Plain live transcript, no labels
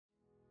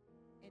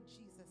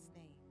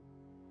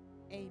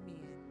Amen.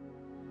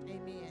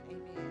 Amen.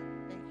 Amen.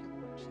 Thank you,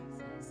 Lord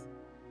Jesus.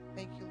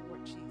 Thank you,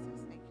 Lord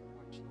Jesus. Thank you,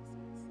 Lord Jesus.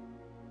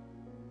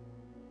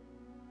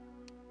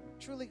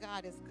 Truly,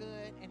 God is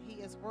good and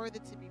He is worthy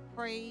to be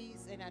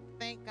praised. And I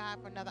thank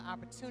God for another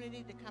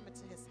opportunity to come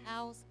into His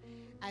house.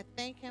 I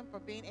thank Him for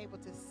being able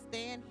to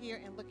stand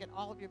here and look at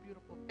all of your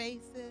beautiful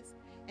faces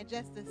and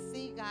just to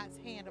see God's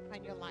hand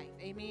upon your life.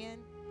 Amen.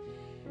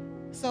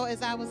 So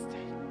as I was,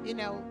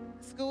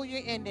 school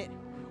year ended,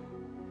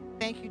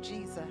 thank you,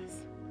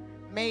 Jesus.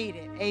 Made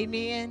it.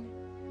 Amen.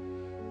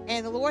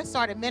 And the Lord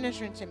started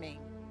ministering to me.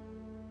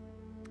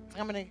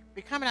 I'm going to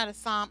be coming out of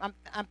Psalm.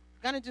 I'm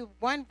going to do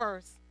one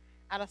verse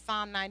out of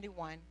Psalm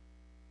 91,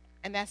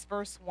 and that's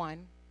verse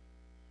 1.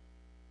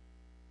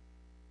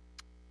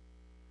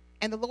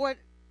 And the Lord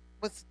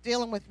was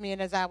dealing with me,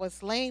 and as I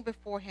was laying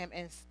before Him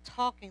and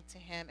talking to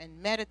Him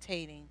and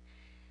meditating,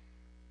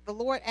 the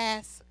Lord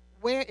asked,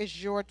 where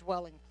is your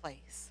dwelling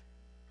place?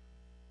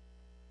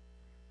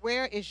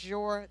 Where is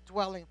your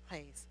dwelling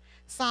place?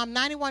 Psalm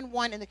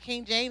 91:1 in the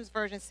King James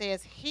Version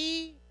says,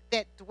 He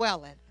that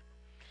dwelleth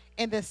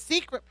in the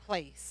secret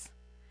place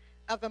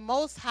of the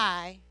Most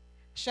High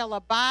shall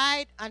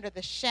abide under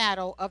the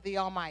shadow of the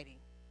Almighty.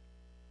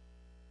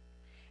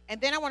 And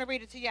then I want to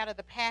read it to you out of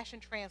the Passion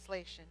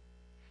Translation.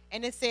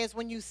 And it says,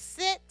 when you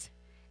sit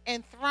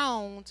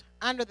enthroned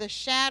under the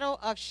shadow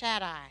of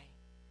Shaddai,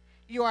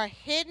 you are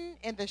hidden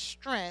in the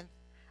strength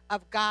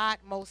of God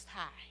Most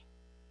High.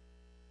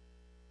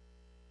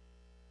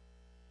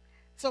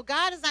 So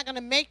God is not going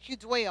to make you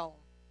dwell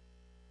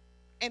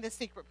in the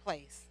secret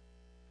place.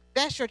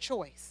 That's your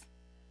choice.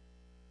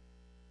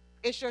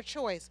 It's your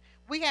choice.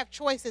 We have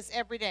choices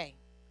every day.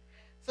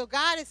 So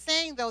God is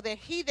saying, though, that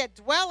he that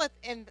dwelleth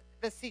in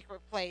the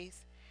secret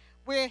place,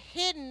 we're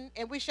hidden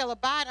and we shall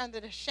abide under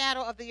the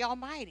shadow of the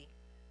Almighty.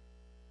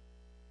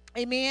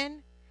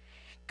 Amen.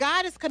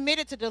 God is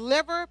committed to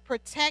deliver,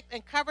 protect,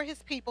 and cover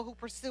his people who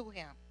pursue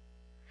him,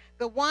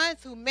 the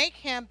ones who make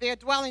him their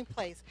dwelling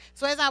place.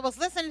 So as I was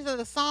listening to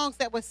the songs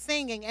that we're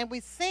singing, and we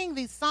sing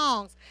these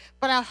songs,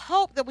 but I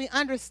hope that we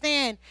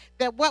understand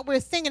that what we're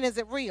singing, is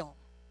it real?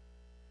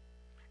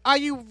 Are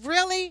you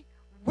really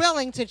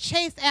willing to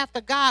chase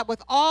after God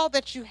with all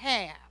that you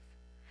have,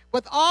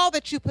 with all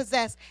that you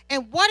possess?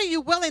 And what are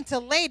you willing to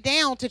lay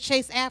down to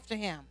chase after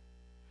him?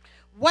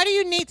 What do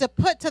you need to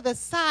put to the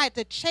side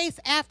to chase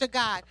after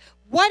God?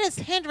 What is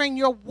hindering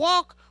your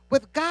walk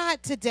with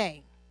God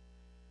today?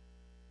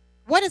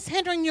 What is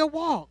hindering your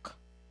walk?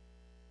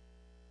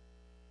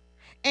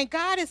 And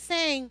God is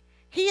saying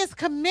he is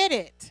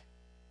committed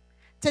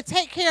to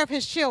take care of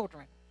his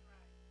children.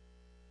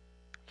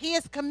 He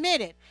is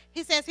committed.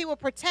 He says he will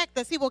protect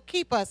us. He will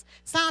keep us.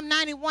 Psalm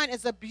 91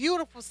 is a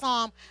beautiful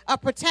psalm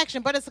of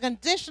protection, but it's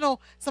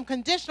some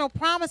conditional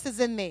promises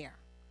in there,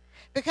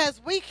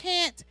 because we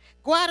can't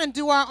go out and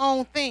do our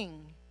own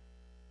thing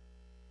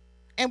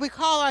and we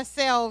call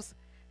ourselves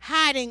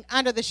hiding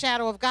under the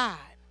shadow of God.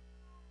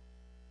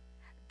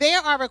 There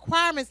are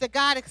requirements that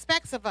God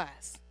expects of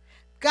us.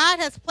 God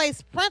has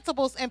placed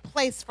principles in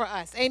place for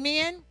us.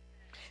 Amen.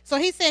 So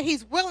he said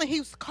he's willing,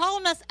 he's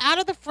calling us out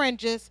of the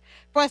fringes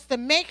for us to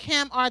make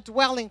him our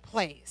dwelling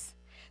place.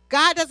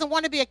 God doesn't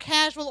want to be a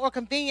casual or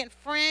convenient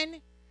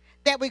friend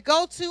that we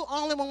go to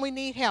only when we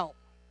need help.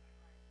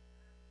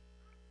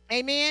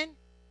 Amen.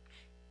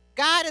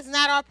 God is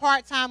not our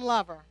part-time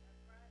lover.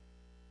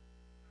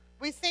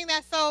 We sing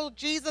that song,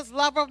 Jesus,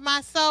 lover of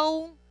my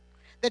soul,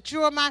 that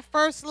you are my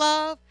first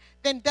love.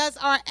 Then does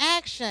our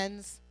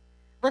actions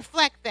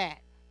reflect that?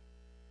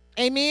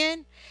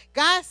 Amen.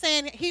 God's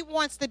saying he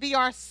wants to be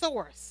our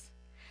source,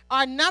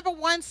 our number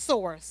one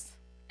source.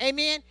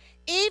 Amen.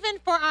 Even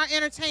for our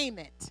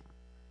entertainment,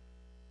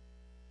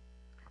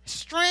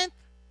 strength,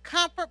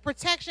 comfort,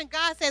 protection.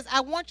 God says,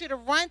 I want you to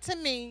run to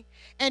me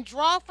and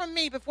draw from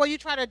me before you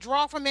try to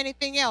draw from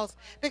anything else.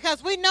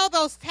 Because we know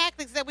those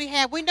tactics that we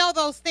have. We know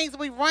those things that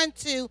we run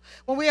to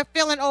when we are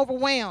feeling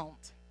overwhelmed.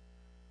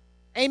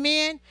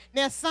 Amen.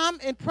 Now, some,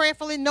 and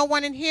prayerfully no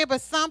one in here, but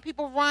some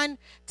people run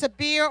to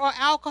beer or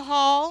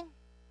alcohol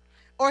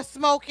or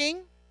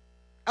smoking.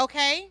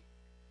 Okay?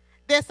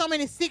 There's so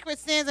many secret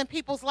sins in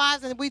people's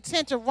lives, and we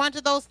tend to run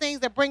to those things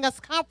that bring us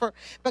comfort.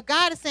 But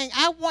God is saying,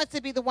 I want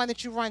to be the one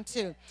that you run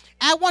to.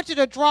 I want you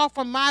to draw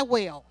from my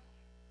well.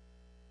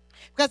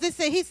 Because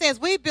he says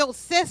we build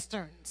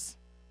cisterns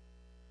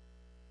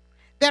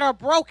that are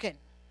broken,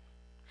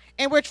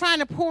 and we're trying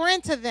to pour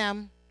into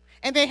them,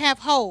 and they have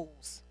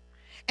holes.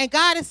 And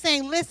God is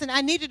saying, listen,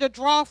 I need you to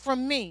draw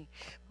from me.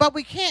 But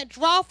we can't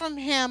draw from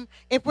him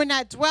if we're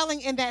not dwelling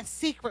in that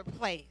secret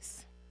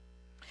place.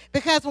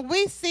 Because when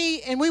we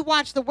see and we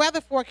watch the weather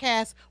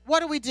forecast, what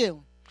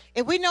do?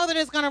 If we know that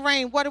it's going to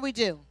rain, what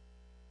do?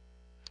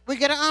 We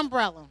get an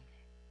umbrella.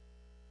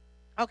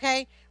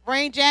 Okay?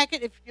 Rain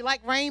jacket. If you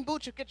like rain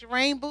boots, you get your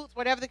rain boots,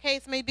 whatever the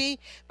case may be.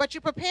 But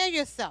you prepare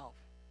yourself.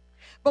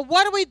 But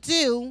what do we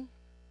do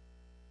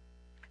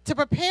to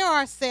prepare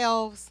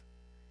ourselves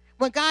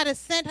when God has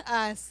sent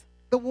us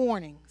the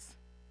warnings?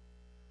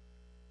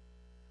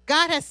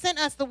 God has sent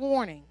us the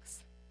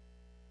warnings.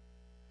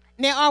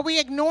 Now, are we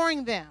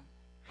ignoring them?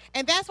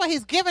 And that's why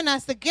he's given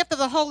us the gift of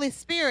the Holy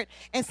Spirit.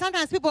 And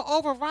sometimes people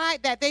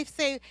override that. They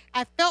say,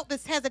 I felt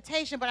this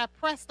hesitation, but I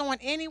pressed on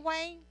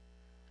anyway.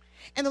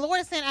 And the Lord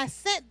is saying, I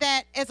sent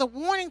that as a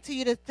warning to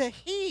you to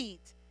heed,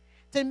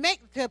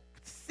 to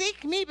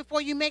seek me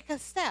before you make a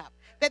step.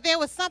 That there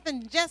was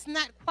something just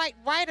not quite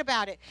right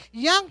about it.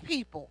 Young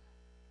people,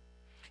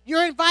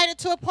 you're invited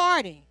to a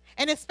party,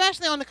 and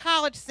especially on the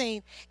college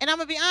scene. And I'm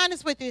going to be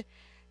honest with you,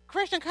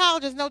 Christian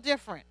college is no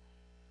different.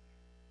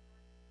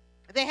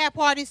 They have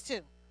parties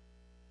too.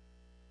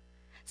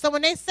 So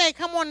when they say,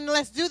 come on and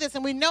let's do this,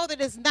 and we know that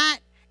it's not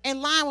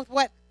in line with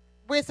what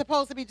we're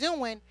supposed to be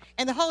doing,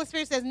 and the Holy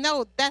Spirit says,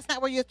 no, that's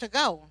not where you're to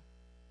go.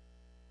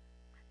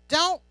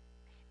 Don't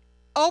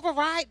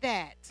override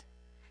that.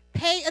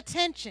 Pay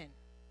attention.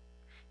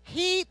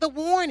 Heed the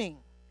warning,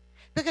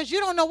 because you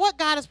don't know what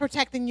God is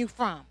protecting you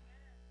from.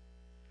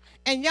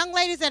 And young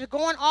ladies that are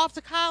going off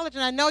to college,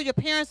 and I know your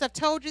parents have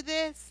told you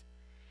this,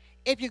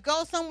 if you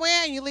go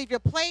somewhere and you leave your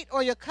plate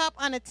or your cup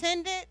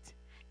unattended,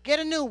 get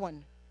a new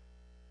one.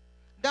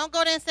 Don't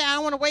go there and say, I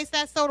don't want to waste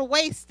that soda,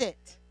 waste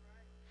it.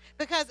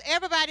 Because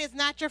everybody is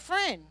not your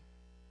friend.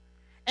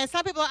 And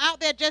some people are out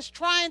there just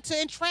trying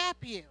to entrap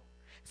you.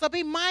 So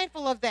be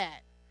mindful of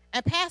that.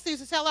 And Pastor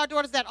used to tell our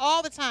daughters that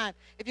all the time.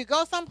 If you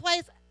go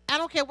someplace, I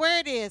don't care where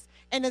it is,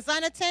 and it's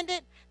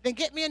unattended, then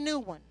get me a new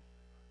one.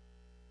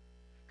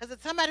 Because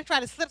if somebody try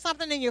to slip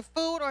something in your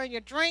food or in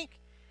your drink,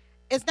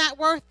 it's not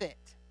worth it.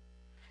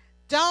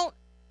 Don't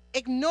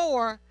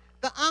ignore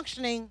the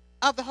unctioning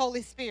of the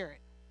Holy Spirit.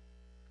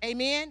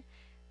 Amen?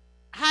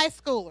 High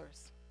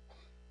schoolers,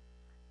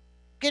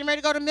 getting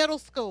ready to go to middle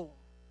school.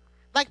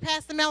 Like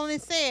Pastor Melanie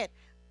said,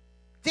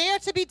 dare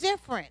to be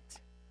different.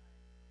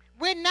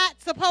 We're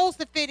not supposed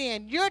to fit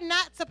in. You're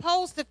not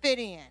supposed to fit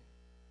in.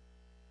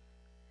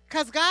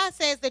 Because God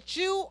says that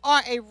you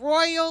are a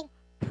royal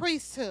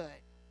priesthood,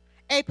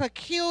 a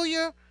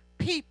peculiar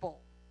people,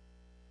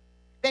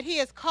 that he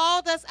has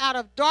called us out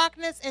of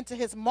darkness into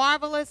his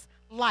marvelous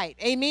light.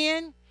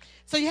 Amen?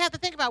 So you have to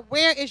think about,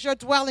 where is your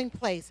dwelling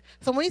place?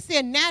 So when you see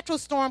a natural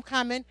storm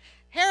coming,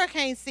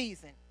 hurricane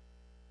season,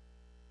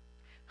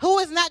 who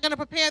is not going to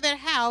prepare their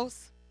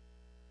house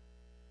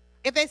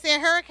if they say a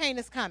hurricane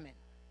is coming?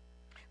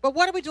 But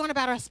what are we doing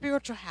about our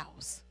spiritual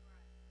house?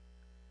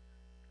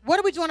 What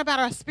are we doing about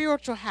our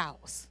spiritual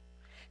house?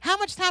 How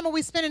much time are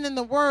we spending in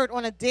the Word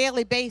on a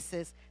daily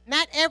basis?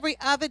 Not every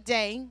other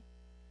day,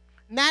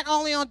 not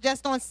only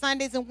just on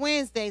Sundays and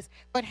Wednesdays,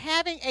 but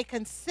having a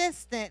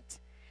consistent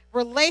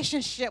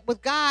relationship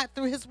with God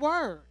through his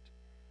Word.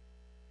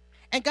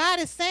 And God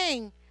is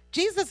saying,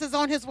 Jesus is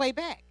on his way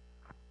back.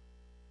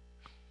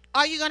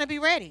 Are you going to be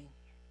ready?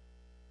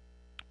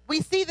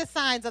 We see the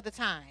signs of the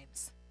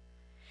times.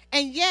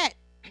 And yet,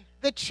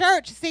 the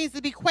church seems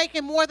to be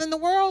quaking more than the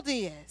world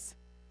is.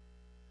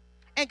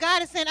 And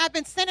God is saying, I've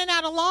been sending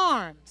out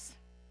alarms.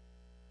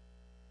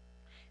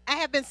 I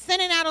have been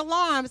sending out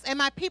alarms, and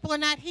my people are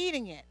not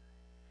heeding it.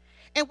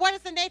 And what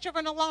is the nature of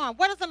an alarm?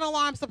 What is an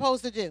alarm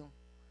supposed to do?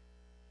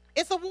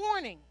 It's a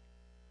warning.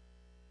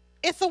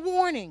 It's a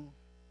warning.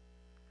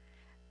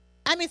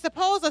 I mean,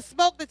 suppose a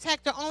smoke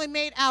detector only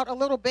made out a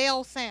little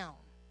bell sound.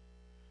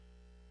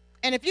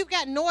 And if you've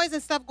got noise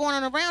and stuff going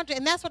on around you,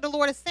 and that's what the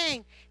Lord is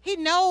saying, he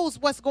knows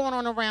what's going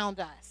on around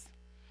us.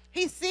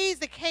 He sees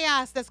the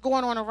chaos that's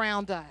going on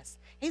around us.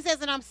 He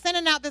says, and I'm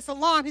sending out this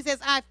alarm. He says,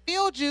 I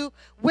filled you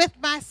with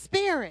my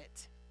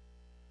spirit.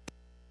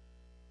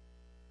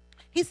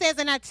 He says,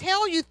 and I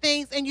tell you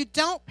things and you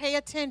don't pay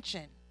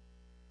attention.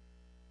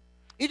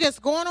 You're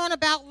just going on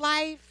about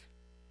life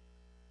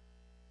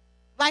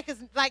like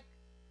it's like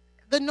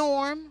the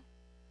norm,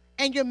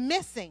 and you're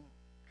missing.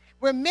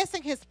 We're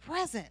missing his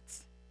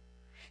presence.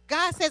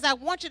 God says, I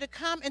want you to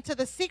come into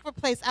the secret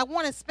place. I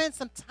want to spend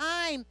some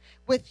time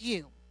with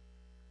you.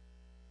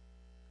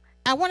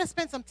 I want to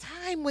spend some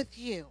time with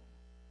you.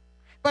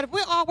 But if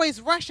we're always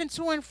rushing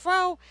to and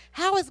fro,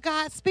 how is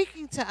God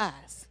speaking to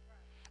us?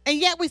 And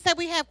yet we say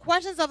we have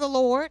questions of the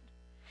Lord,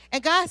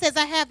 and God says,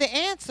 I have the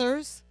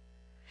answers,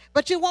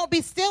 but you won't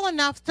be still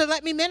enough to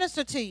let me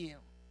minister to you.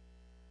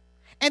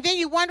 And then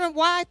you're wondering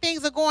why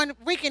things are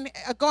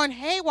going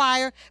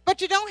haywire,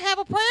 but you don't have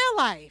a prayer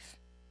life.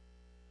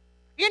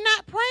 You're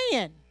not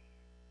praying.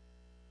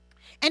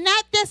 And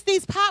not just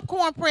these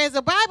popcorn prayers.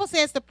 The Bible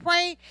says to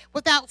pray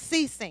without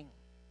ceasing.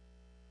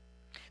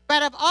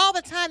 But of all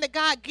the time that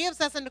God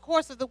gives us in the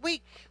course of the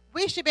week,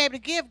 we should be able to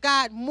give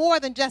God more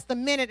than just a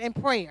minute in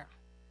prayer.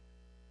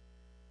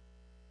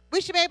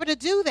 We should be able to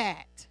do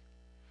that.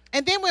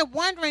 And then we're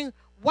wondering,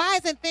 why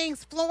isn't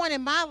things flowing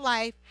in my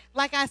life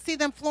like I see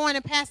them flowing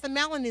in Pastor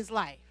Melanie's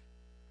life?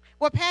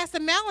 Well, Pastor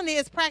Melanie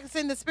is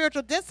practicing the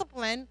spiritual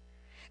discipline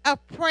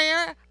of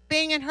prayer,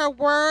 being in her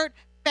word,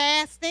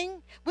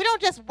 fasting. We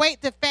don't just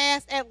wait to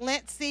fast at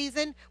Lent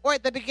season or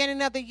at the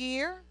beginning of the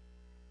year.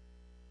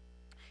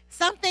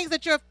 Some things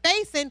that you're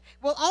facing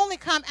will only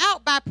come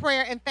out by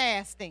prayer and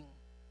fasting.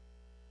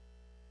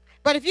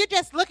 But if you're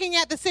just looking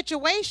at the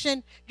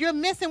situation, you're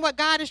missing what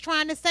God is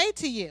trying to say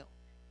to you.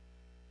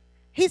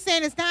 He's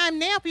saying it's time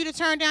now for you to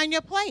turn down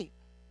your plate.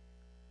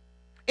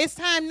 It's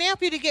time now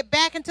for you to get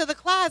back into the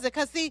closet.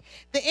 Because, see,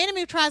 the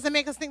enemy tries to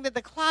make us think that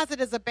the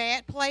closet is a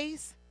bad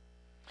place.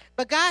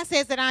 But God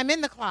says that I'm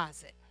in the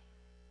closet.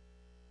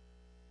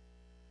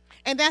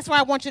 And that's where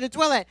I want you to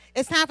dwell at.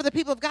 It's time for the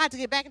people of God to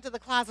get back into the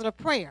closet of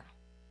prayer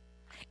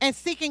and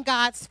seeking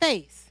God's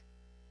face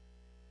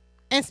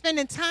and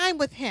spending time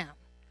with him.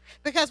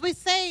 Because we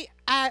say,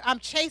 I'm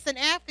chasing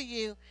after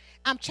you.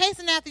 I'm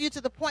chasing after you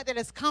to the point that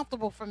it's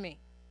comfortable for me.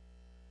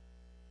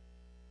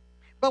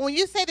 But when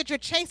you say that you're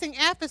chasing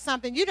after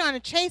something, you're going to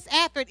chase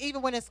after it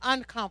even when it's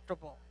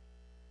uncomfortable.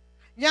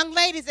 Young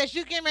ladies, as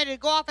you're getting ready to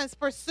go off and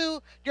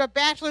pursue your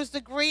bachelor's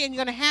degree, and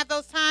you're going to have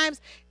those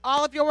times,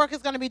 all of your work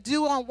is going to be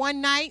due on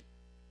one night.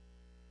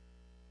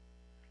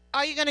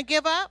 Are you going to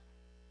give up?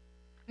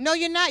 No,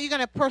 you're not. You're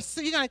going to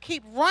pursue. You're going to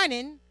keep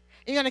running.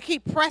 You're going to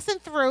keep pressing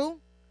through.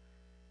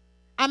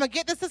 I'm going to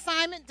get this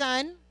assignment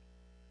done.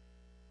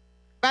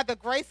 By the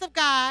grace of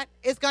God,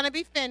 it's going to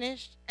be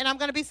finished, and I'm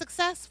going to be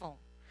successful.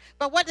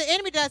 But what the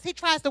enemy does, he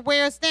tries to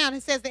wear us down. He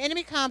says the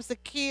enemy comes to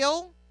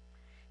kill,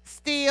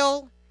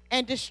 steal,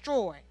 and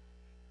destroy.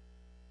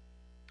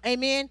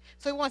 Amen?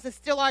 So he wants to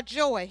steal our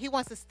joy. He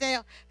wants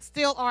to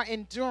steal our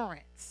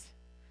endurance.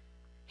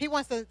 He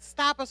wants to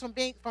stop us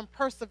from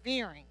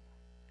persevering.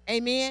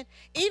 Amen?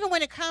 Even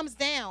when it comes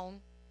down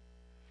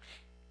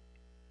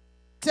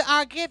to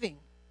our giving.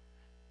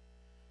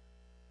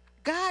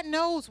 God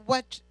knows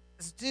what's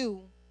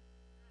due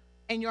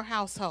in your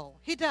household.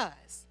 He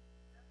does.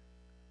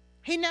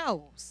 He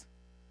knows.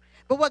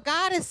 But what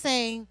God is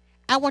saying,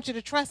 I want you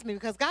to trust me,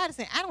 because God is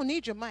saying, I don't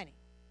need your money.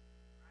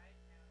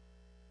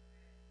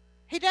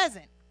 He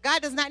doesn't.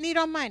 God does not need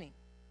our money.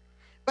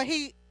 But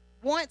he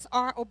wants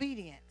our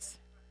obedience.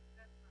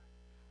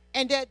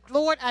 And that,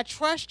 Lord, I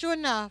trust you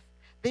enough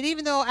that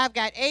even though I've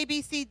got A,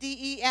 B, C, D,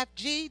 E, F,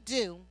 G,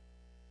 do,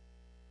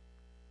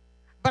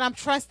 but I'm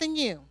trusting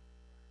you.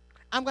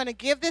 I'm going to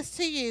give this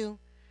to you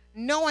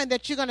knowing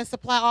that you're going to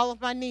supply all of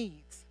my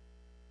needs.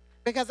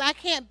 Because I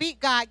can't beat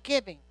God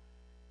giving.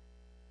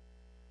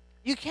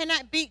 You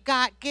cannot beat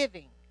God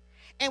giving.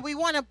 And we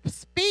want to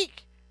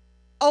speak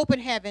open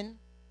heaven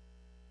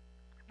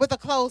with a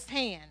closed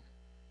hand.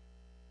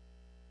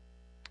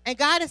 And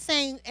God is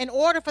saying, in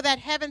order for that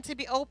heaven to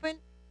be open,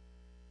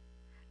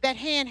 that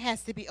hand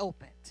has to be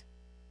opened.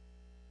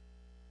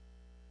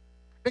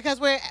 Because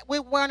we're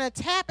going to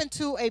tap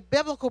into a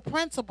biblical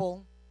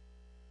principle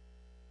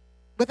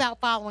without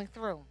following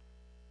through.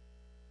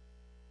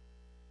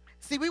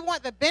 See, we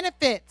want the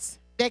benefits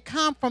that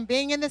come from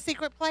being in the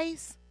secret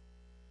place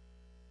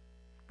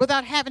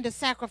without having to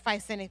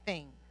sacrifice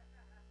anything.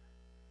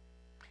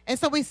 And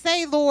so we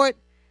say, Lord,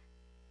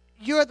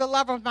 you're the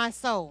lover of my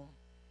soul.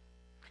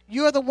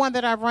 You're the one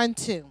that I run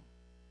to.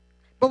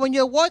 But when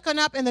you're woken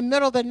up in the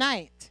middle of the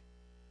night,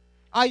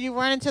 are you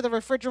running to the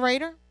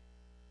refrigerator?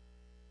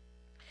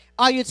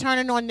 Are you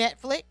turning on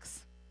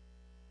Netflix?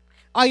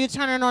 Are you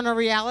turning on a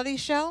reality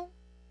show?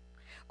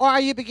 Or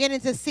are you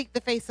beginning to seek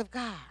the face of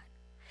God?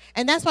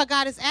 And that's why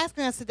God is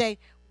asking us today,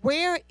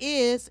 where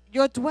is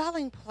your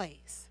dwelling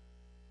place?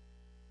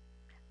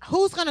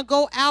 Who's going to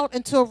go out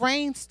into a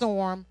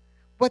rainstorm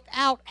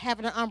without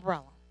having an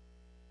umbrella?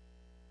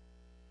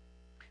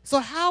 So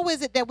how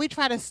is it that we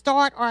try to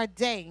start our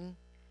day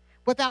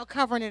without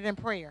covering it in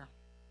prayer?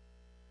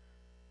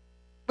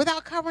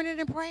 Without covering it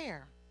in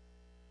prayer.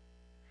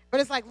 But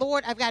it's like,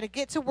 Lord, I've got to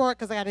get to work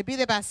because I got to be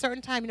there by a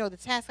certain time. You know, the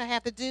task I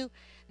have to do.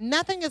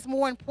 Nothing is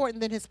more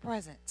important than his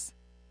presence.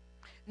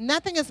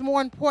 Nothing is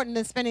more important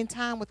than spending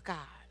time with God.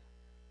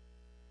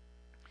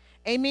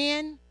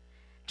 Amen.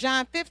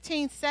 John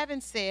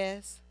 15:7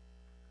 says,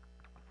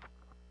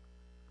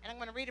 and I'm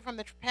going to read it from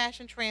the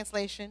Passion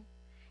Translation.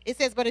 It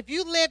says, but if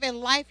you live in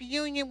life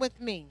union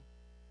with me,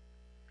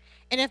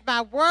 and if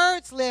my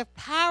words live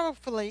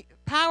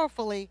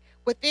powerfully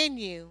within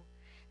you,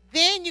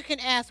 then you can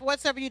ask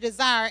whatsoever you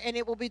desire, and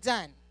it will be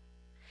done.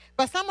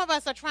 But some of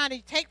us are trying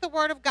to take the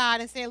word of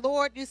God and say,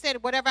 Lord, you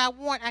said whatever I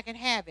want, I can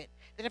have it.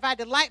 That if I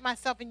delight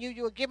myself in you,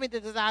 you will give me the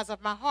desires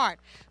of my heart.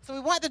 So we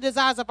want the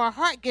desires of our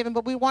heart given,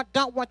 but we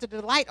don't want to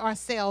delight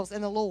ourselves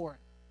in the Lord.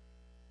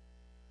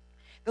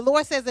 The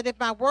Lord says that if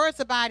my words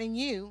abide in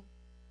you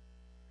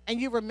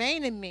and you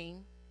remain in me,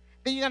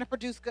 then you're going to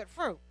produce good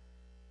fruit.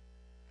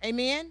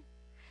 Amen?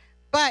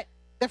 But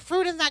the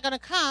fruit is not going to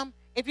come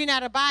if you're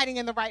not abiding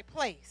in the right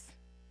place.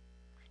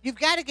 We've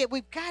got to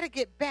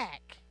get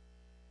back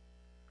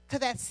to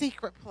that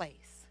secret place.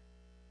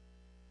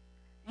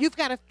 You've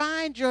got to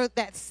find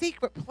that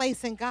secret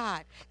place in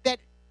God.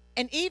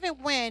 And even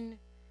when,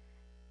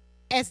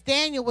 as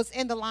Daniel was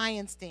in the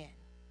lion's den,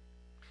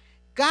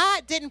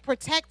 God didn't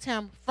protect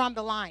him from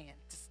the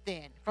lion's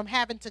den, from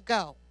having to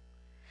go.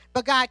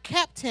 But God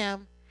kept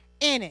him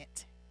in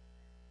it.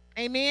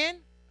 Amen?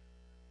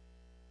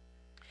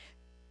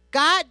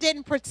 God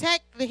didn't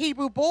protect the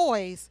Hebrew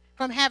boys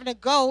from having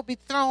to be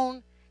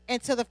thrown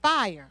into the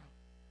fire.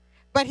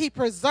 But he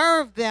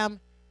preserved them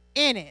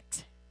in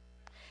it.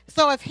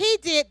 So if he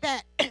did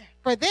that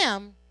for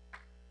them,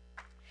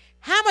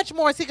 how much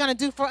more is he going to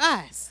do for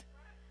us?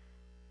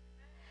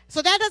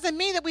 So that doesn't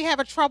mean that we have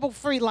a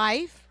trouble-free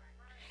life.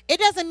 It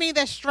doesn't mean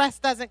that stress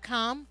doesn't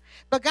come,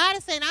 but God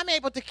is saying, I'm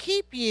able to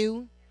keep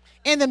you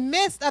in the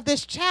midst of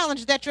this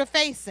challenge that you're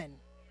facing.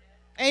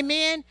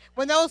 Amen.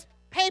 When those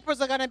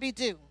papers are going to be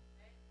due,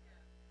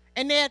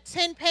 and they're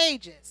 10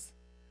 pages,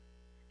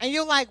 and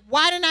you're like,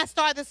 why didn't I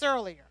start this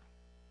earlier?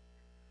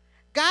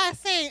 God's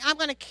saying, I'm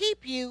going to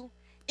keep you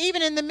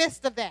even in the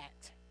midst of that.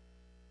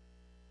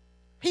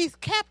 He's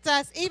kept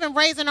us even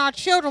raising our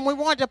children. We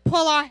wanted to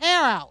pull our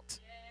hair out.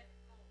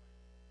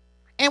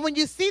 And when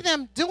you see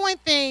them doing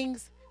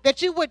things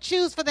that you would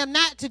choose for them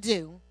not to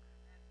do,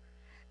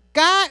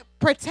 God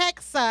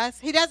protects us.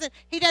 He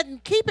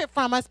doesn't keep it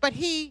from us, but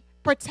he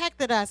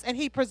protected us and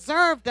he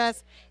preserved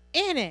us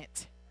in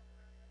it.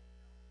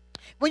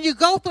 When you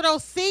go through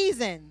those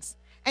seasons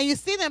and you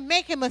see them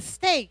making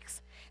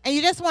mistakes and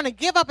you just want to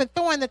give up and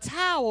throw in the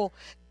towel,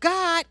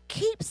 God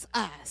keeps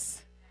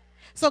us.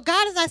 So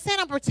God is not saying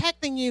I'm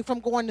protecting you from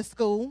going to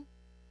school,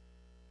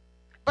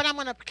 but I'm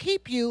going to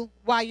keep you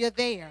while you're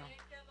there.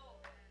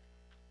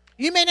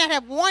 You may not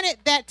have wanted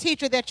that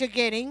teacher that you're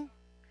getting,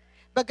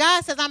 but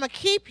God says, I'm going to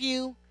keep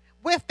you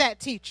with that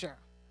teacher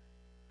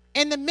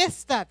in the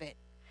midst of it.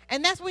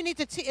 And that's what we need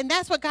to and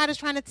that's what God is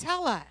trying to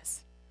tell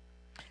us.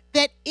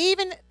 That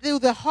even through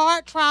the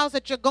hard trials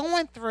that you're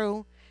going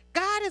through,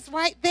 God is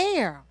right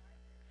there.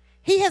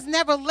 He has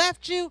never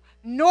left you,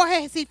 nor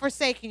has he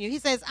forsaken you. He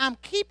says, I'm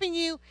keeping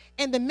you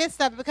in the midst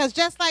of it, because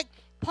just like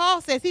Paul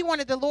says, he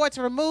wanted the Lord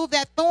to remove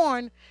that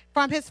thorn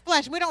from his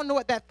flesh. We don't know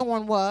what that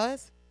thorn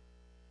was.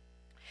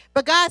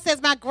 But God says,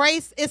 my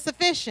grace is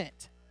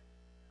sufficient.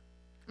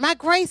 My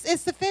grace is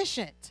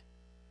sufficient.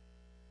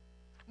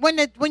 When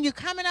you're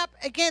coming up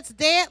against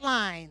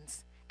deadlines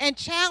and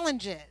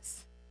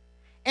challenges,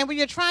 and when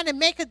you're trying to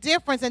make a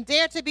difference and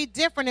dare to be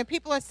different, and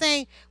people are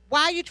saying,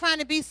 why are you trying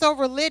to be so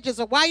religious,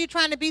 or why are you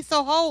trying to be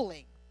so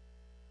holy?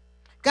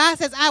 God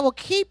says, I will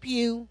keep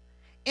you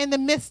in the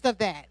midst of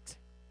that.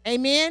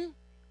 Amen?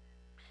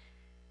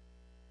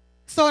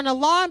 So an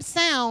alarm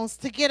sounds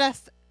to get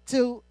us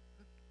to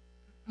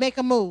make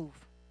a move.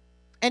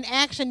 An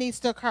action needs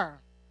to occur.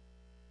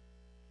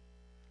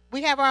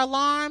 We have our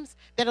alarms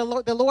that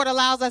the Lord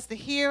allows us to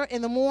hear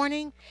in the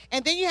morning,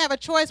 and then you have a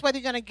choice whether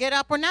you're going to get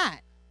up or not.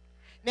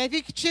 Now, if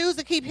you choose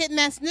to keep hitting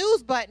that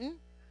snooze button,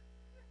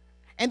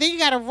 and then you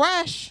got to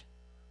rush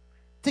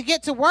to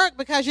get to work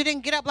because you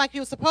didn't get up like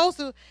you were supposed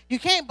to, you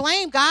can't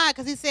blame God,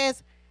 because he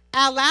says,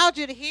 I allowed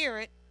you to hear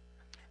it.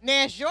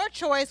 Now, it's your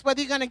choice whether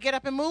you're going to get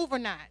up and move or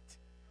not.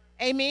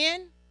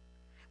 Amen?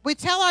 We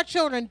tell our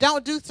children,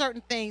 don't do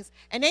certain things,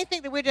 and they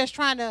think that we're just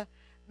trying to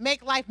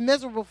make life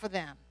miserable for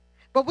them.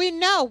 But we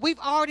know we've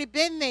already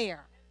been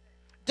there.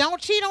 Don't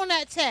cheat on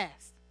that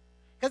test,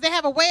 because they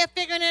have a way of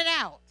figuring it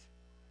out,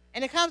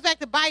 and it comes back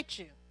to bite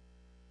you.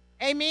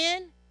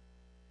 Amen?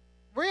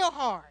 Real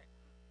hard.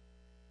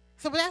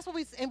 So that's what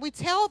we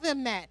tell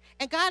them that.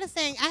 And God is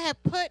saying, I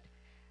have put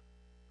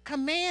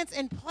commands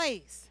in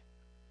place.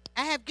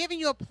 I have given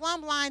you a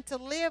plumb line to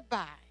live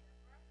by.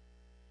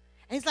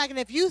 And he's like, and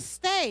if you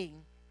stay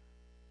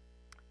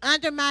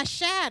under my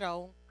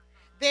shadow,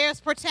 there's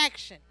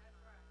protection.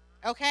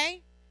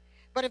 Okay?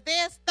 But if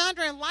there's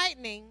thunder and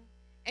lightning,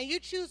 and you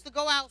choose to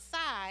go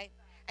outside,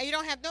 and you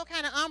don't have no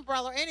kind of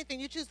umbrella or anything,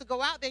 you choose to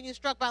go out there and you're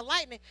struck by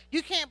lightning,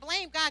 you can't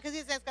blame God, because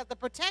he says, because the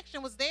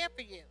protection was there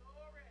for you.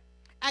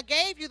 I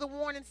gave you the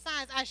warning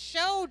signs. I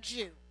showed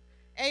you.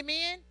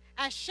 Amen?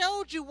 I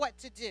showed you what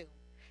to do.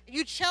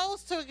 You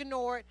chose to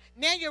ignore it.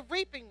 Now you're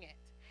reaping it.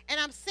 And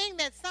I'm seeing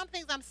that some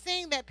things I'm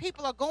seeing that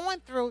people are going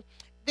through,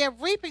 they're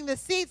reaping the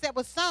seeds that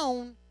were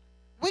sown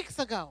weeks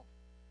ago.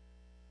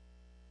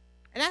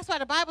 And that's why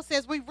the Bible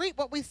says we reap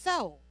what we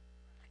sow.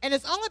 And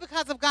it's only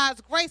because of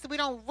God's grace that we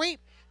don't reap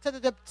to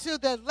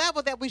the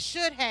level that we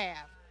should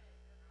have.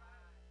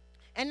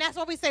 And that's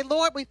why we say,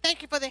 Lord, we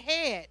thank you for the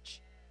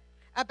hedge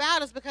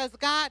about us, because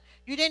God,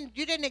 you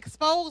didn't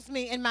expose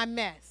me in my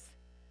mess.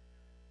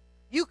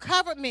 You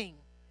covered me.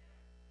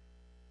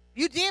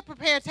 You did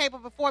prepare a table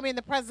before me in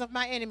the presence of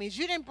my enemies.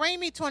 You didn't bring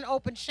me to an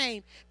open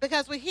shame,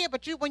 because we hear,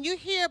 but when you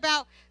hear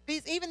about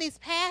even these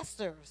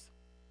pastors,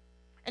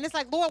 and it's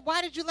like, Lord,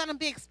 why did you let them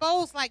be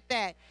exposed like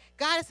that?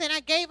 God is saying,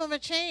 I gave them a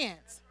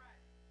chance.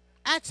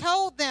 I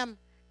told them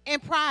in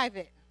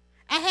private.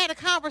 I had a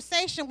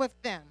conversation with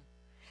them.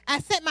 I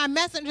sent my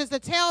messengers to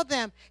tell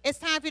them it's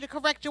time for you to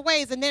correct your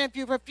ways. And then if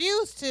you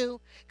refuse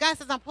to, God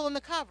says, I'm pulling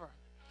the cover.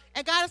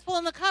 And God is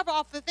pulling the cover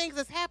off the things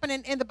that's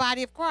happening in the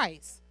body of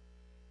Christ.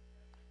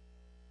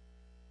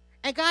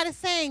 And God is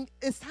saying,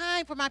 it's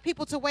time for my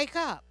people to wake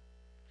up.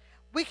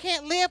 We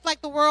can't live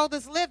like the world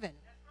is living.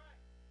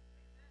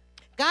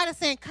 God is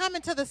saying, come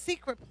into the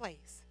secret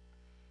place.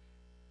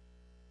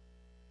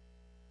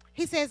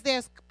 He says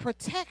there's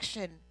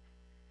protection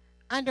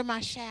under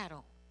my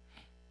shadow.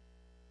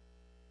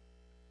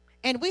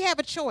 And we have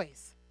a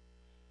choice.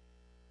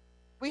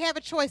 We have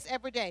a choice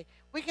every day.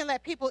 We can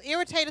let people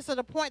irritate us to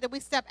the point that we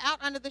step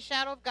out under the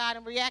shadow of God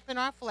and react in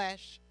our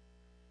flesh.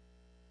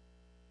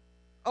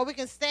 Or we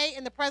can stay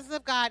in the presence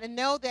of God and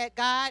know that,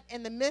 God,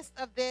 in the midst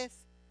of this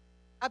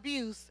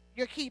abuse,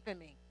 you're keeping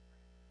me.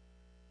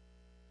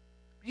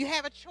 You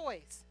have a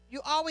choice. You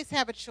always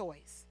have a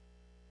choice.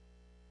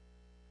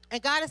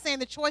 And God is saying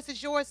the choice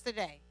is yours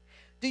today.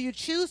 Do you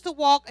choose to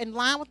walk in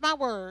line with my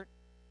word?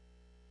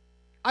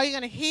 Are you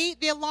going to heed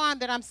the alarm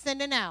that I'm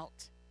sending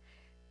out?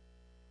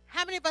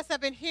 How many of us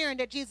have been hearing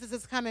that Jesus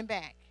is coming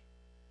back?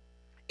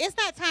 It's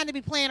not time to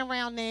be playing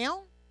around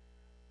now.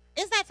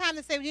 It's not time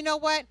to say, you know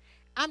what?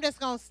 I'm just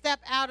going to step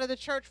out of the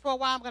church for a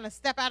while. I'm going to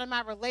step out of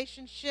my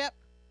relationship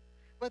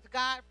with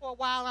God for a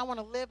while. I want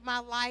to live my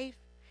life,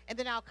 and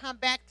then I'll come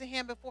back to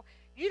him before.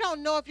 You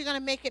don't know if you're going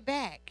to make it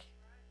back.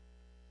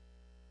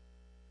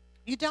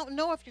 You don't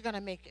know if you're going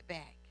to make it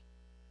back.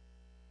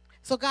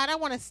 So, God, I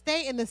want to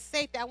stay in the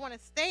safety. I want to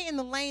stay in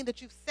the lane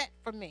that you've set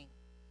for me.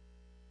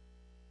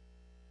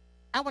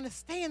 I want to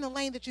stay in the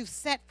lane that you've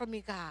set for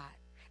me, God.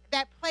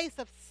 That place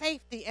of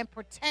safety and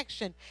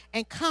protection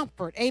and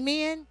comfort.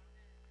 Amen?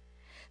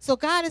 So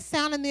God is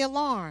sounding the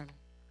alarm.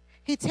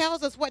 He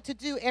tells us what to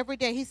do every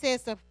day. He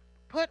says to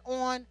put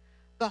on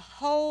the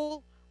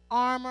whole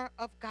armor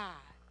of God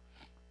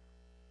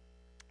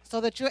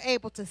so that you're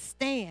able to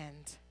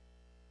stand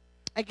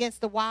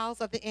against the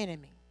wiles of the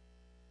enemy.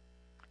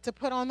 To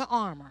put on the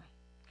armor.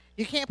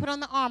 You can't put on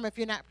the armor if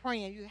you're not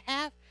praying. You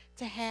have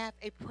to have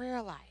a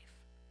prayer life.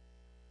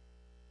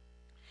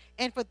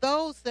 And for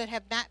those that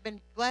have not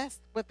been blessed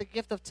with the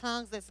gift of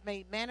tongues that's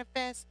made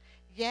manifest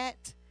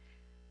yet,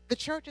 the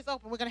church is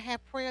open. We're going to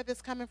have prayer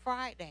this coming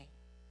Friday.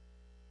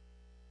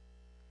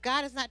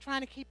 God is not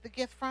trying to keep the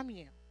gift from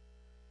you.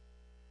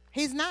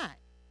 He's not.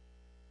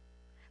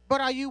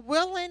 But are you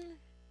willing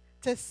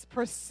to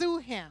pursue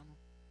him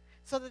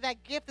so that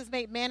that gift is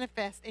made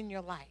manifest in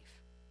your life?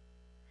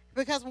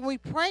 Because when we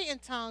pray in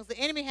tongues, the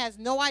enemy has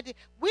no idea.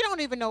 We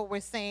don't even know what we're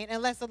saying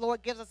unless the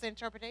Lord gives us the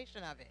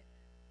interpretation of it.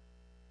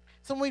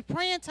 So when we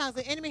pray in tongues,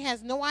 the enemy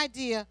has no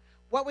idea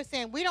what we're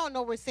saying. We don't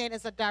know what we're saying.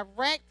 It's a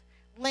direct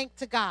link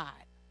to God.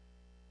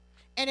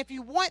 And if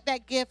you want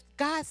that gift,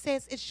 God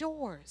says it's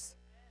yours.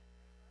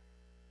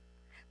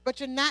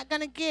 But you're not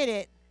going to get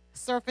it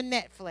surfing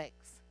Netflix.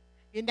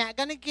 You're not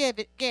going to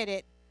get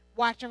it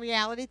watching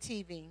reality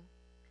TV.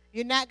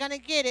 You're not going to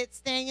get it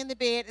staying in the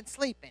bed and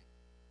sleeping.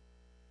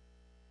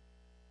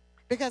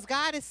 Because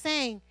God is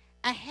saying,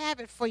 I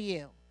have it for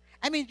you.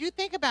 I mean, you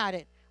think about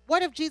it.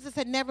 What if Jesus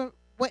had never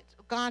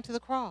gone to the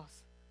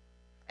cross?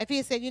 If he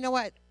had said, you know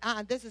what,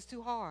 this is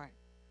too hard.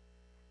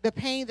 The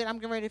pain that I'm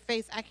getting ready to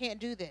face, I can't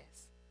do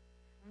this.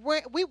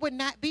 We would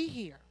not be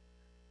here.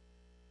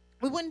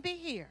 We wouldn't be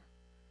here.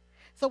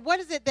 So what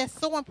is it that's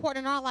so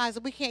important in our lives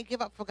that we can't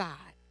give up for God?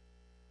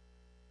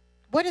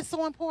 What is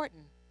so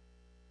important?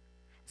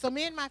 So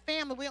me and my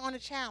family, we're on a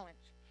challenge.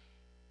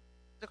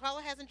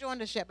 DeCarlo hasn't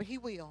joined us yet, but he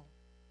will.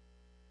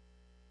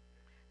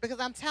 Because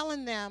I'm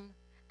telling them,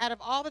 out of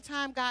all the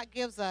time God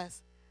gives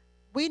us,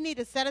 we need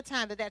to set a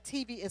time that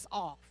TV is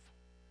off.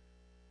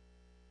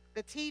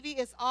 The TV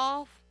is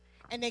off,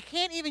 and they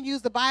can't even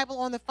use the Bible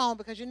on the phone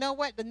because you know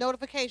what? The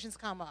notifications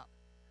come up.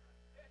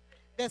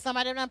 There's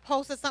somebody that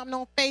posted something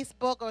on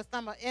Facebook or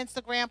some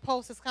Instagram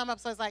post has come up.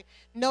 So it's like,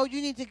 no,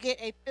 you need to get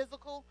a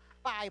physical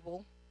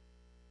Bible.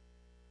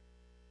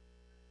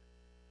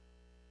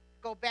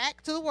 Go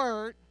back to the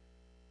Word.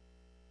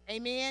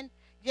 Amen.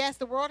 Yes,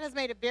 the world has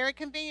made it very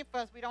convenient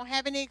for us. We don't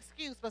have any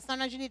excuse, but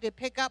sometimes you need to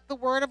pick up the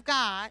Word of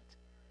God.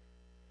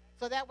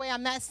 So that way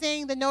I'm not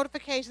seeing the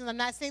notifications. I'm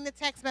not seeing the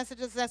text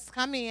messages that's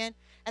come in.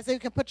 And so you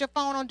can put your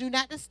phone on Do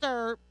Not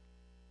Disturb.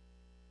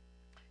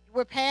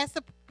 We're past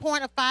the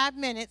point of 5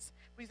 minutes.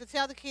 We used to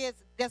tell the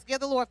kids, just give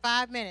the Lord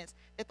 5 minutes.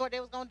 They thought they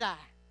was going to die.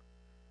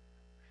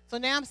 So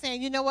now I'm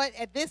saying, you know what?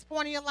 At this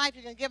point in your life,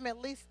 you're going to give them at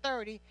least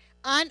 30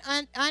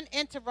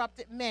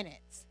 uninterrupted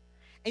minutes.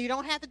 And you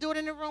don't have to do it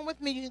in the room with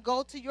me. You can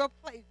go to your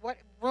place, what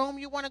room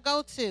you want to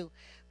go to.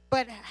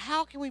 But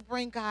how can we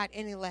bring God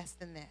any less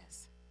than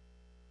this?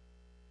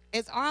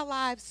 Is our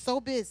lives so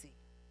busy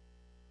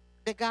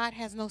that God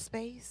has no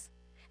space?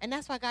 And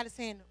that's why God is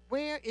saying,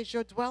 where is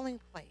your dwelling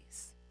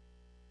place?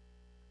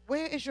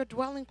 Where is your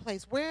dwelling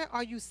place? Where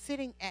are you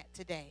sitting at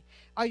today?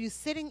 Are you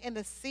sitting in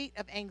the seat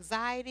of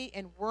anxiety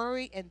and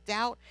worry and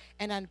doubt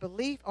and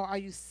unbelief? Or are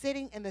you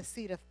sitting in the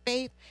seat of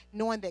faith,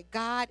 knowing that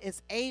God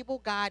is able,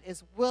 God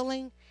is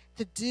willing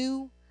to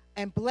do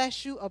and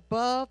bless you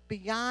above,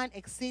 beyond,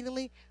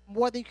 exceedingly,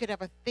 more than you could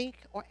ever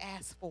think or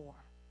ask for?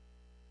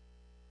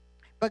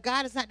 But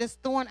God is not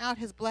just throwing out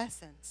his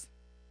blessings.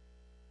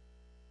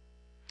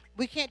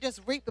 We can't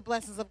just reap the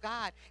blessings of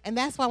God. And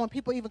that's why when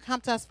people even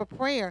come to us for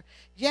prayer,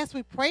 yes,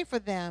 we pray for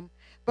them,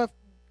 but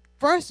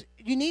first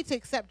you need to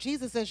accept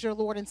Jesus as your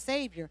Lord and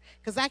Savior.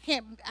 Because I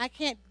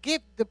can't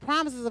give the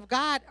promises of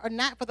God are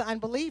not for the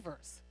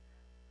unbelievers.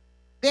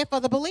 They're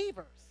for the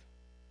believers.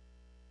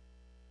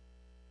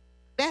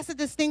 That's a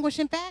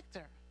distinguishing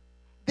factor.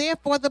 They're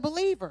for the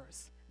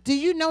believers. Do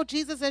you know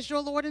Jesus as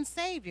your Lord and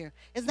Savior?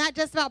 It's not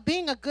just about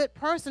being a good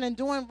person and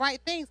doing right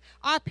things.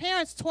 Our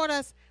parents taught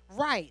us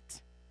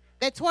right.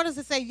 They taught us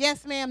to say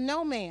yes, ma'am,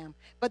 no, ma'am.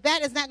 But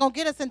that is not going to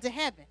get us into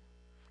heaven.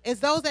 It's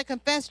those that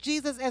confess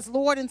Jesus as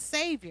Lord and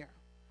Savior,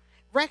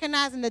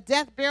 recognizing the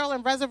death, burial,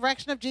 and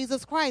resurrection of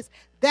Jesus Christ.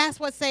 That's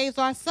what saves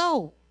our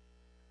soul.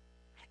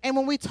 And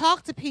when we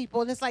talk to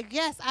people, and it's like,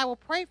 yes, I will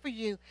pray for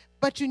you,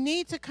 but you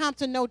need to come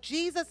to know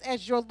Jesus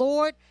as your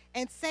Lord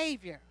and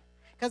Savior.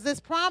 Because this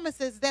promise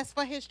is that's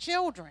for his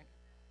children.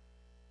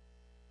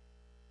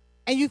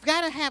 And you've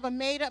got to have a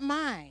made-up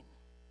mind.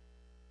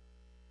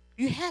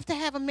 You have to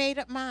have a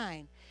made-up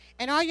mind.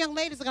 And our young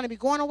ladies are going to be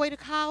going away to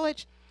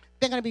college.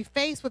 They're going to be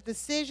faced with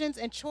decisions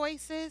and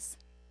choices.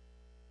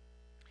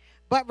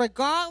 But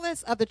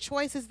regardless of the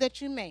choices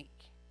that you make,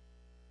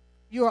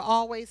 you are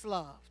always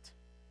loved.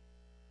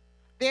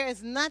 There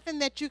is nothing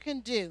that you can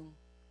do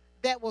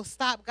that will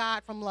stop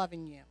God from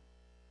loving you.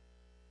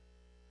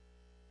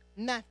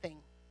 Nothing.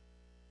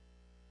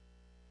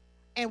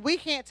 And we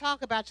can't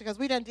talk about you because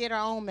we done did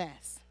our own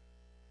mess.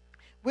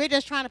 We're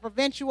just trying to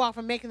prevent you all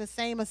from making the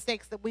same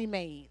mistakes that we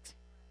made.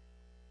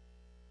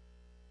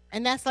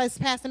 And that's like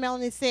Pastor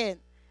Melanie said,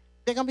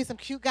 there are going to be some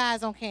cute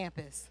guys on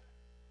campus.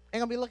 They're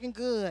going to be looking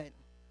good.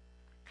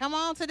 Come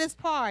on to this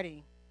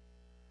party.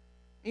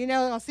 You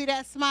know, they're going to see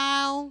that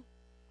smile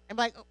and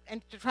like,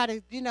 and to try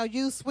to, you know,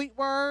 use sweet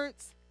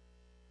words.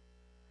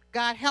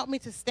 God, help me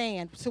to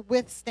stand, to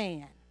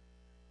withstand.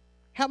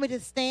 Help me to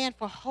stand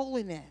for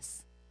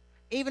holiness,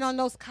 even on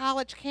those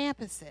college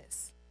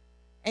campuses.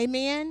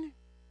 Amen?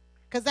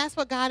 Because that's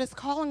what God is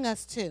calling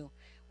us to.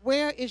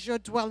 Where is your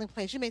dwelling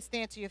place? You may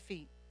stand to your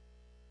feet.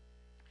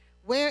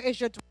 Where is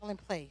your dwelling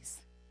place?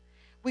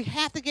 We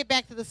have to get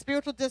back to the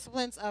spiritual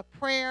disciplines of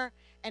prayer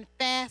and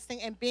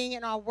fasting and being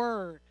in our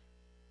word.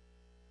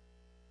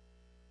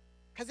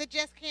 Because it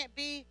just can't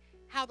be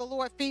how the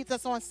Lord feeds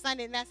us on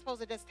Sunday and that's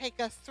supposed to just take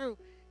us through.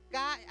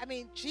 God, I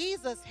mean,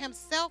 Jesus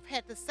himself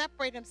had to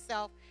separate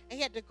himself and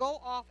he had to go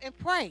off and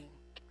pray.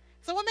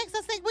 So what makes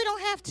us think we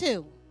don't have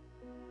to?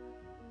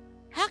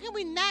 How can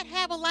we not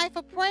have a life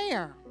of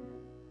prayer?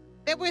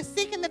 That we're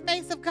seeking the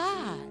face of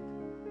God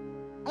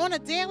on a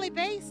daily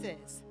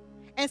basis.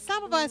 And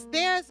some of us,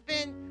 there's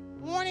been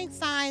warning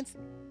signs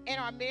in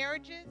our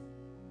marriages.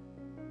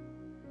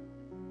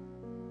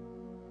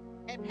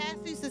 And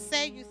Pastor used to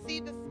say, you see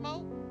the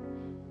smoke?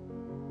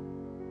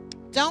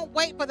 Don't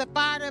wait for the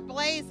fire to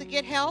blaze to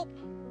get help.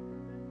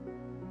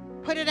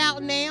 Put it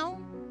out now.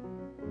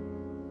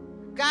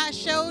 God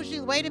shows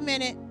you, wait a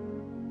minute.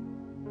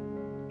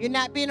 You're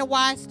not being a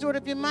wise steward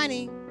of your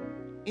money.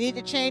 You need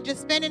to change your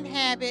spending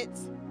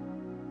habits.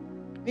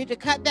 You need to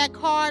cut that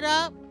card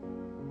up.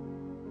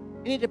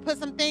 You need to put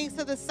some things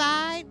to the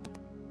side.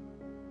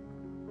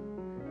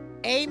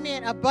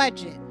 Amen. A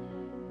budget.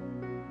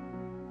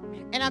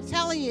 And I'm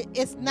telling you,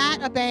 it's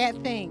not a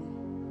bad thing.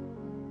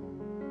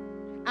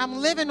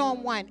 I'm living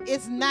on one.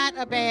 It's not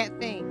a bad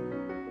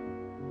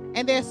thing.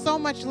 And there's so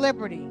much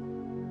liberty.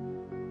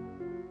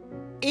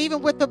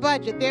 Even with the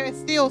budget, there is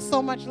still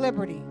so much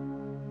liberty.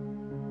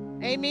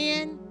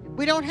 Amen.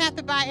 We don't have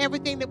to buy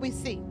everything that we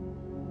see.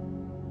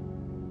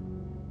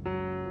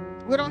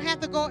 We don't have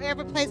to go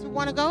every place we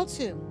want to go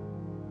to.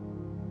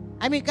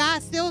 I mean,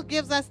 God still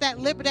gives us that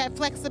liberty, that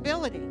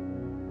flexibility.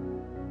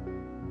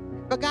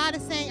 But God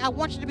is saying, I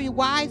want you to be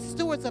wise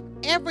stewards of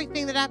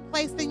everything that I've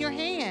placed in your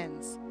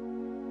hands.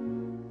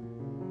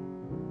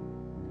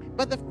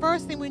 But the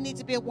first thing we need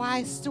to be a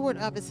wise steward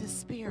of is his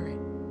spirit.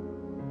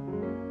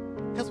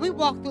 Because we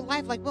walk through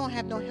life like we don't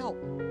have no help.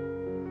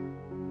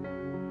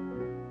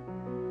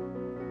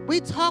 We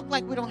talk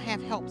like we don't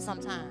have help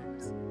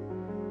sometimes.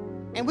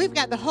 And we've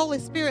got the Holy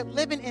Spirit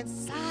living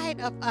inside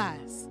of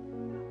us.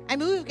 I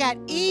mean, we've got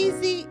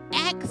easy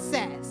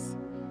access.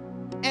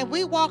 And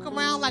we walk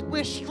around like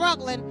we're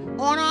struggling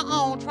on our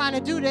own, trying to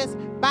do this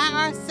by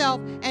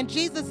ourselves. And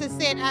Jesus has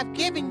said, I've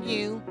given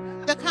you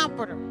the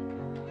comforter.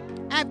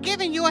 I've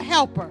given you a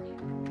helper.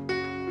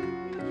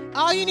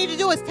 All you need to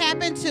do is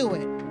tap into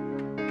it.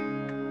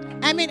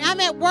 I mean, I'm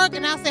at work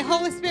and I'll say,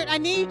 Holy Spirit, I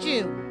need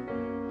you.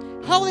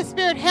 Holy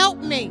Spirit, help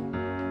me.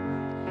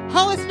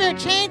 Holy Spirit,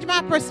 change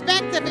my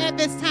perspective at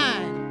this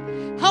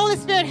time. Holy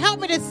Spirit, help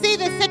me to see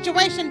this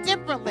situation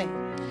differently.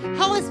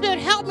 Holy Spirit,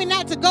 help me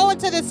not to go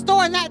into this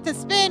store and not to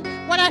spend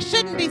what I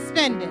shouldn't be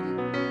spending.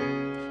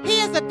 He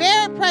is a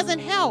very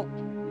present help.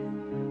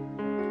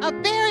 A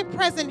very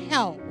present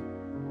help.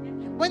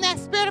 When that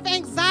spirit of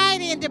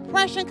anxiety and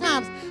depression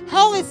comes,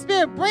 Holy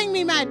Spirit, bring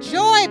me my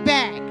joy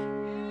back.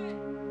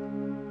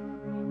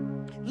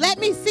 Let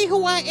me see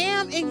who I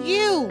am in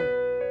you.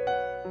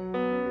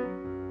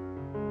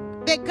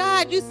 That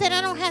God, you said I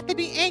don't have to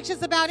be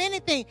anxious about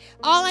anything.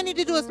 All I need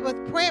to do is with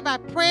prayer, by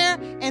prayer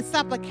and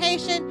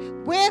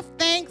supplication with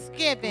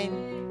thanksgiving,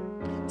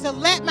 to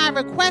let my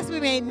requests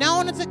be made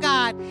known unto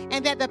God,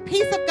 and that the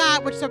peace of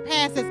God which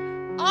surpasses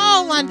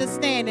all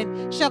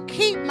understanding shall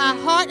keep my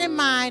heart and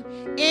mind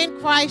in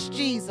Christ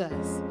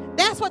Jesus.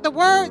 That's what the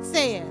word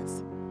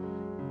says.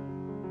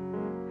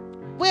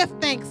 With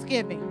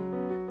thanksgiving.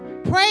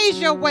 Praise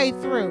your way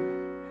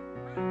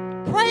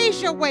through.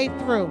 Praise your way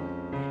through.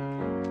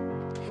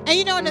 And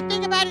you know, and the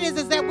thing about it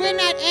is that we're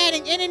not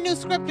adding any new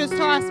scriptures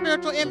to our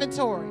spiritual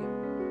inventory.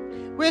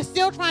 We're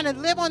still trying to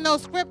live on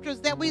those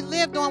scriptures that we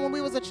lived on when we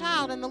was a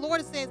child. And the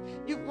Lord says,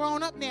 you've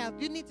grown up now.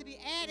 You need to be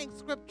adding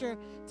scripture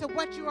to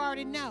what you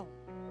already know.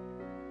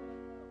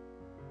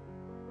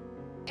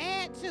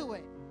 Add to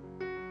it.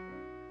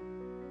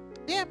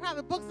 There are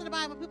probably books in the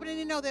Bible people didn't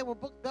even know there were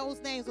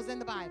those names was in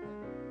the Bible.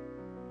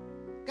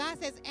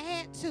 God says,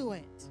 add to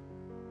it.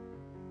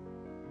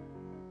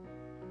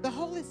 The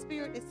Holy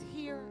Spirit is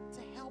here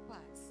to help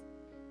us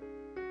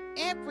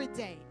every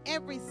day,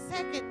 every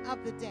second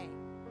of the day.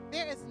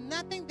 There is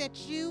nothing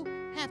that you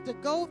have to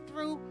go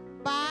through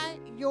by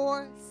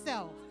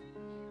yourself.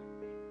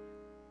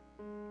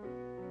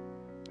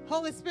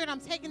 Holy Spirit,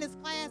 I'm taking this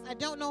class. I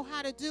don't know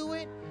how to do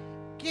it.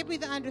 Give me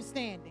the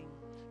understanding.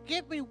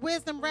 Give me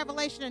wisdom,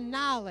 revelation, and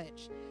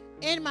knowledge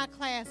in my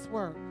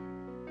classwork,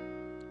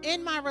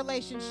 in my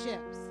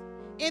relationships,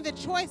 in the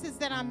choices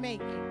that I'm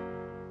making.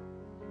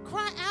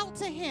 Cry out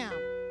to him.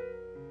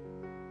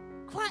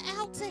 Cry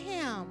out to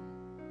him.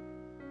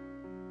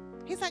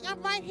 He's like,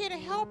 I'm right here to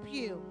help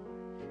you.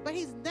 But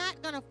he's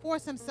not going to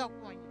force himself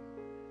on you.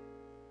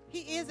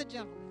 He is a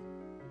gentleman.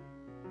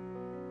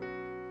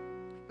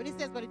 But he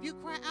says, but if you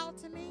cry out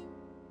to me,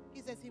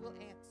 he says he will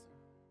answer.